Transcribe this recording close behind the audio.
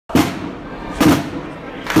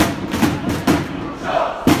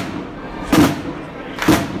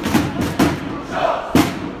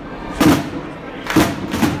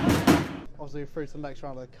obviously through to the next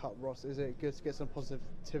round of the Cup, Ross. Is it good to get some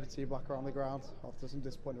positivity back around the ground after some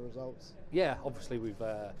disappointing results? Yeah, obviously we've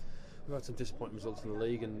had some disappointing results in the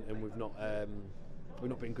league, and we've not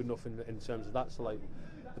been good enough in terms of that. So like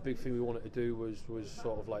the big thing we wanted to do was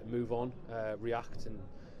sort of like move on, react, and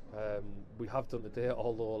we have done today.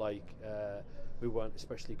 Although we weren't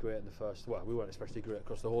especially great in the first. Well, we weren't especially great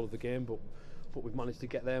across the whole of the game, but we've managed to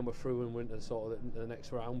get there and we're through and went to sort of the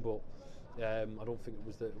next round. But I don't think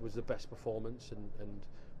it was the best performance, and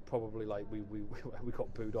probably like we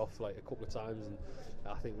got booed off like a couple of times, and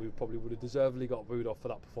I think we probably would have deservedly got booed off for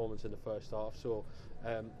that performance in the first half. So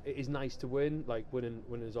it is nice to win. Like winning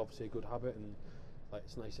is obviously a good habit, and like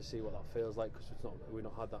it's nice to see what that feels like, because we've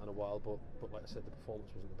not had that in a while. But like I said, the performance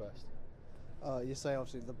wasn't the best. You say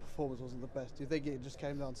obviously the performance wasn't the best. Do you think it just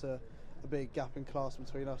came down to a big gap in class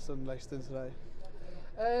between us and Leiston today?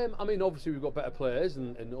 I mean, obviously we've got better players,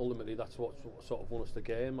 and ultimately that's what sort of won us the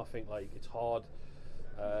game. I think like it's hard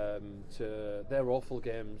they're awful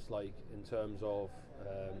games, like in terms of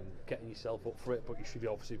getting yourself up for it, but you should be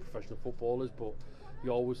obviously professional footballers. But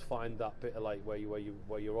you always find that bit of like where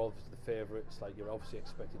you're obviously the favourites, like you're obviously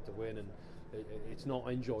expected to win, and it's not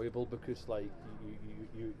enjoyable because like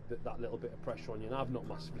you that little bit of pressure on you. And I've not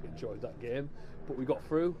massively enjoyed that game, but we got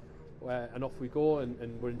through. And off we go,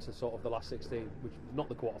 and we're into sort of the last 16, which not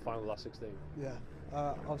the quarter final, the last 16. Yeah.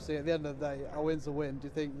 Obviously, at the end of the day, a win's a win. Do you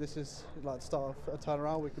think this is like the start of a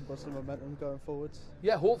turnaround? We can put some momentum going forwards.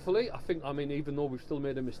 Yeah, hopefully. I mean, even though we've still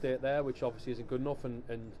made a mistake there, which obviously isn't good enough, and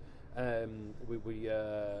I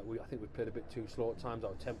think we've played a bit too slow at times.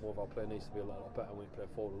 Our tempo of our play needs to be a lot better, and we play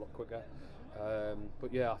forward a lot quicker.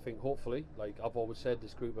 But yeah, I think hopefully, like I've always said,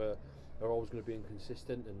 this group are always going to be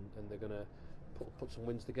inconsistent, and they're going to put some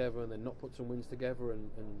wins together and then not put some wins together, and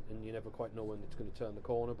you never quite know when it's going to turn the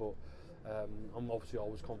corner. But I'm obviously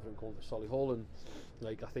always confident going to Solihull, and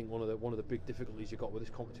like I think one of the big difficulties you got with this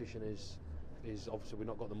competition is obviously we've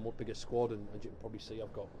not got the biggest squad, and as you can probably see,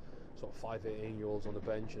 I've got sort of 5 18-year-olds on the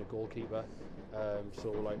bench and a goalkeeper, so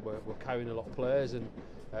like we're carrying a lot of players, and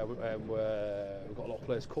we've got a lot of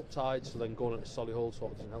players cup tied, so then going into Solihull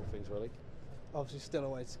sort of doesn't help things really. Obviously still a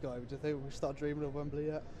way to go. Do you think we start dreaming of Wembley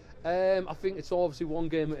yet? I think it's obviously one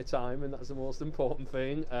game at a time, and that's the most important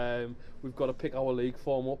thing. We've got to pick our league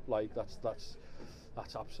form up. Like that's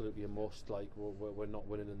absolutely a must. Like we're not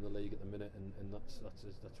winning in the league at the minute, and that's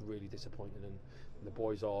really disappointing. And the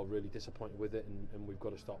boys are really disappointed with it, and we've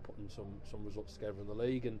got to start putting some results together in the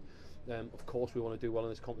league. And of course we want to do well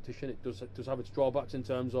in this competition. It does have its drawbacks in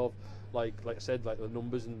terms of like I said, like the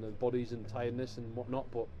numbers and the bodies and tiredness and whatnot.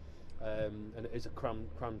 But and it is a crammed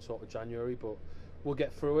sort of January, but we'll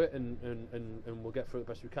get through it, and we'll get through it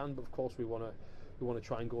the best we can. But of course we want to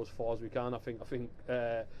try and go as far as we can. I think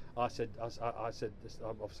I said this,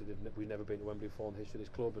 obviously we've never been to Wembley before in the history of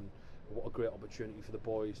this club, and what a great opportunity for the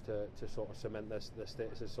boys to sort of cement their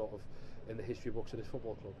status as sort of in the history books of this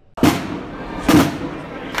football club.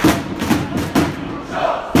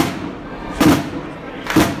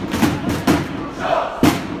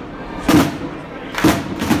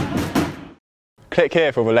 Click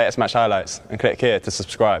here for all the latest match highlights, and click here to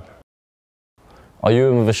subscribe. Are you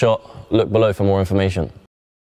in with a shot? Look below for more information.